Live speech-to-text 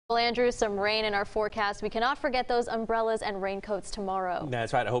Well, Andrew, some rain in our forecast. We cannot forget those umbrellas and raincoats tomorrow.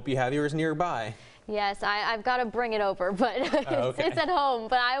 That's right. I hope you have yours nearby. Yes, I've got to bring it over, but Okay. it's at home,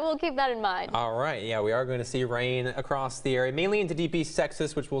 but I will keep that in mind. All right. Yeah, we are going to see rain across the area, mainly into deep East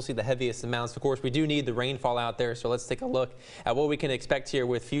Texas, which we'll see the heaviest amounts. Of course, we do need the rainfall out there, so let's take a look at what we can expect here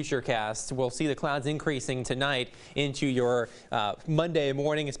with Futurecast. We'll see the clouds increasing tonight into your Monday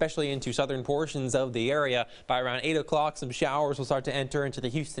morning, especially into southern portions of the area. By around 8 o'clock, some showers will start to enter into the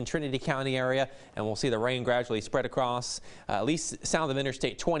Houston-Trinity County area, and we'll see the rain gradually spread across at least south of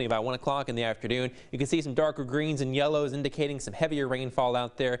Interstate 20 by 1 o'clock in the afternoon. You can see some darker greens and yellows indicating some heavier rainfall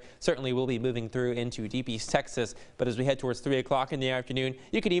out there. Certainly will be moving through into deep East Texas, but as we head towards 3 o'clock in the afternoon,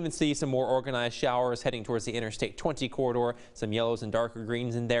 you can even see some more organized showers heading towards the Interstate 20 corridor. Some yellows and darker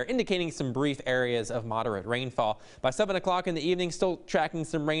greens in there, indicating some brief areas of moderate rainfall. By 7 o'clock in the evening, still tracking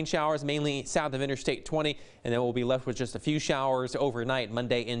some rain showers, mainly south of Interstate 20, and then we'll be left with just a few showers overnight,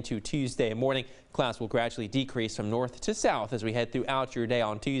 Monday into Tuesday morning. Clouds will gradually decrease from north to south as we head throughout your day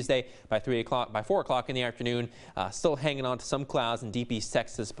on Tuesday. By 4 o'clock in the afternoon, still hanging on to some clouds in deep East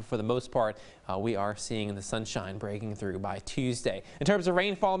Texas, but for the most part, we are seeing the sunshine breaking through by Tuesday. In terms of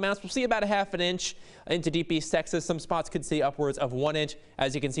rainfall amounts, we'll see about a ½ inch into deep East Texas. Some spots could see upwards of 1 inch.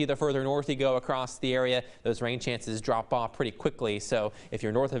 As you can see, the further north you go across the area, those rain chances drop off pretty quickly. So if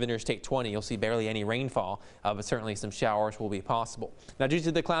you're north of Interstate 20, you'll see barely any rainfall, but certainly some showers will be possible. Now, due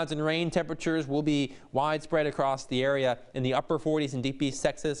to the clouds and rain, temperatures will be widespread across the area in the upper 40s in deep East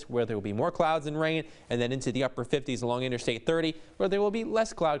Texas, where there will be more clouds and rain, and then into the upper 50s along Interstate 30, where there will be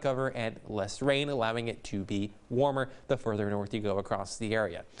less cloud cover and less rain, allowing it to be warmer the further north you go across the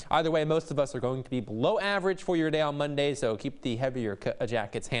area. Either way, most of us are going to be below average for your day on Monday, so keep the heavier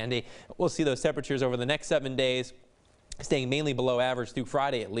jackets handy. We'll see those temperatures over the next 7 days, staying mainly below average through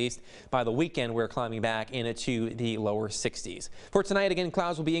Friday at least. By the weekend, we're climbing back into the lower 60s. For tonight, again,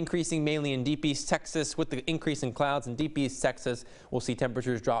 clouds will be increasing mainly in deep East Texas. With the increase in clouds in deep East Texas, we'll see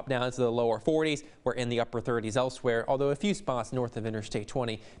temperatures drop down to the lower 40s. We're in the upper 30s elsewhere, although a few spots north of Interstate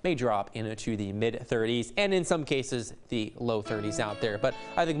 20 may drop into the mid 30s, and in some cases, the low 30s out there. But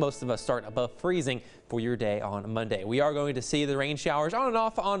I think most of us start above freezing for your day on Monday. We are going to see the rain showers on and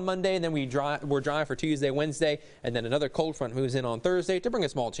off on Monday, and then we're dry for Tuesday, Wednesday, and then another cold front moves in on Thursday to bring a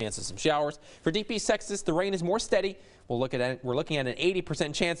small chance of some showers. For deep East Texas, the rain is more steady. We're looking at an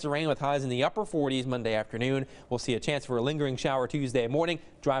 80% chance of rain with highs in the upper 40s Monday afternoon. We'll see a chance for a lingering shower Tuesday morning,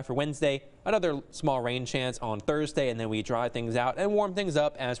 dry for Wednesday, another small rain chance on Thursday, and then we dry things out and warm things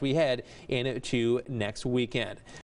up as we head into next weekend.